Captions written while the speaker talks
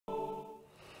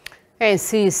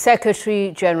ANC Secretary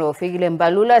General Fikile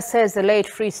Mbablula says the late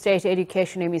Free State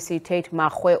Education MEC Tate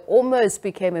Makgoe almost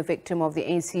became a victim of the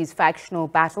ANC's factional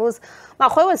battles.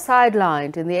 Makgoe was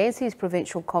sidelined in the ANC's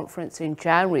provincial conference in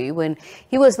January when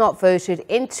he was not voted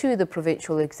into the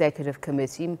Provincial Executive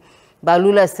Committee.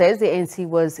 Mbablula says the ANC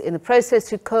was in the process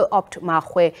to co-opt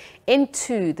Makgoe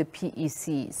into the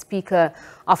PEC. Speaker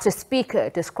after speaker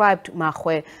described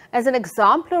Makgoe as an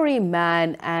exemplary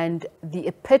man and the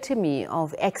epitome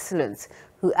of excellence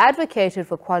who advocated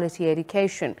for quality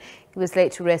education. He was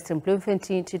laid to rest in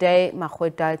Bloemfontein today.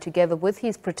 Makgoe died together with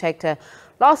his protector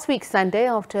last week Sunday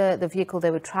after the vehicle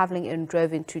they were traveling in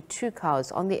drove into two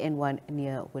cars on the N1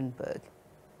 near Winburg.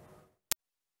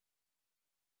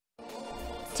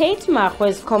 Tate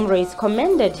Makgoe's comrades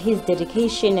commended his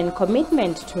dedication and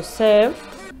commitment to serve.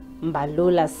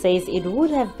 Mbablula says it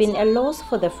would have been a loss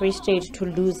for the Free State to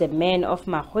lose a man of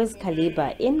Makgoe's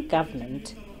caliber in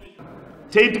government.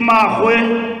 Tate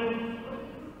Makgoe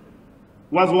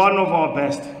was one of our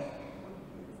best,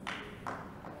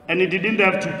 and he didn't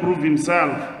have to prove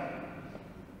himself.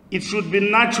 It should be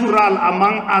natural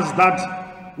among us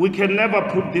that we can never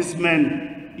put this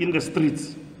man in the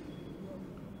streets.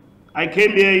 I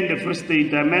came here in the Free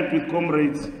State, I met with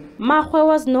comrades. Makgoe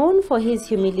was known for his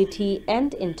humility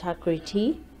and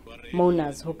integrity.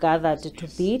 Mourners who gathered to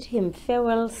bid him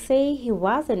farewell say he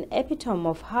was an epitome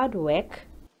of hard work.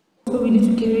 So we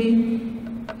need to carry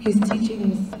his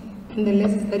teachings and the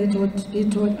lessons that he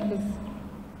taught us,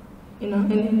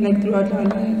 like throughout our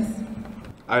lives.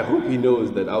 I hope he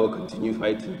knows that I will continue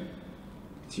fighting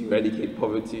to eradicate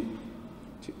poverty,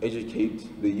 to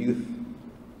educate the youth,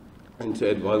 and to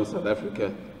advance South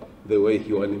Africa the way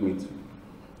he wanted me to.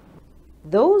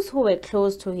 Those who were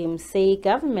close to him say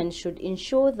government should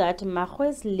ensure that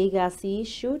Makgoe's legacy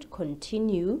should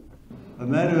continue. A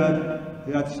man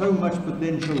who had so much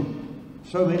potential,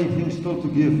 so many things still to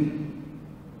give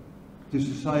to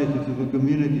society, to the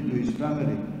community, to his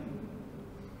family.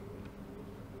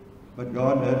 But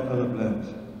God had other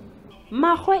plans.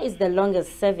 Makgoe is the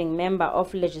longest serving member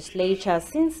of legislature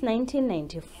since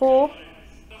 1994.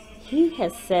 He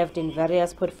has served in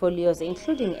various portfolios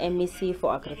including MEC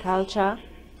for Agriculture,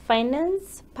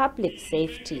 Finance, Public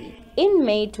Safety. In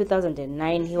May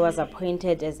 2009, he was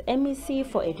appointed as MEC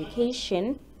for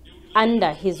Education.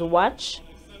 Under his watch,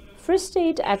 Free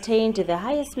State attained the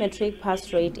highest matric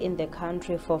pass rate in the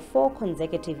country for 4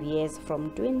 consecutive years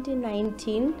from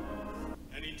 2019.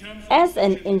 As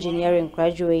an engineering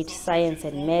graduate, science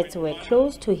and maths were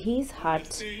close to his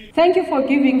heart. Thank you for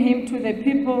giving him to the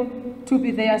people to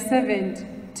be their servant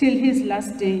till his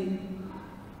last day.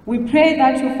 We pray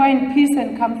that you find peace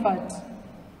and comfort.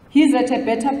 He's at a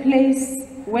better place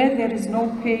where there is no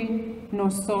pain, no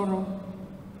sorrow.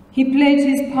 He played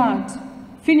his part,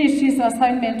 finished his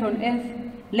assignment on earth.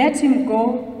 Let him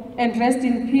go and rest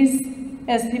in peace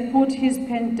as he put his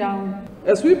pen down.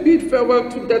 As we bid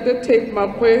farewell to Tate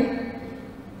Makgoe,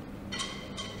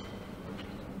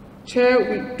 Chair,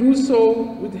 we do so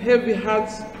with heavy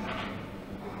hearts,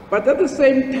 but at the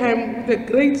same time with a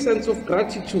great sense of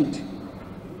gratitude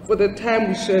for the time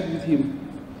we shared with him.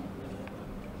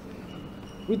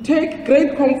 We take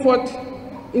great comfort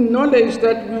in knowledge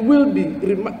that he will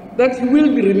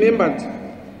be remembered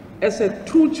as a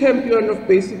true champion of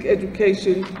basic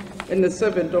education and a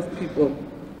servant of people.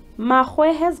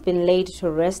 Makgoe has been laid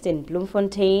to rest in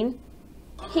Bloemfontein.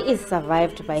 He is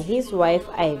survived by his wife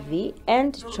Ivy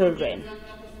and children.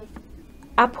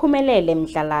 Aphumelele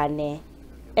Mdlalane,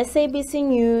 SABC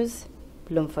News,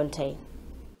 Bloemfontein.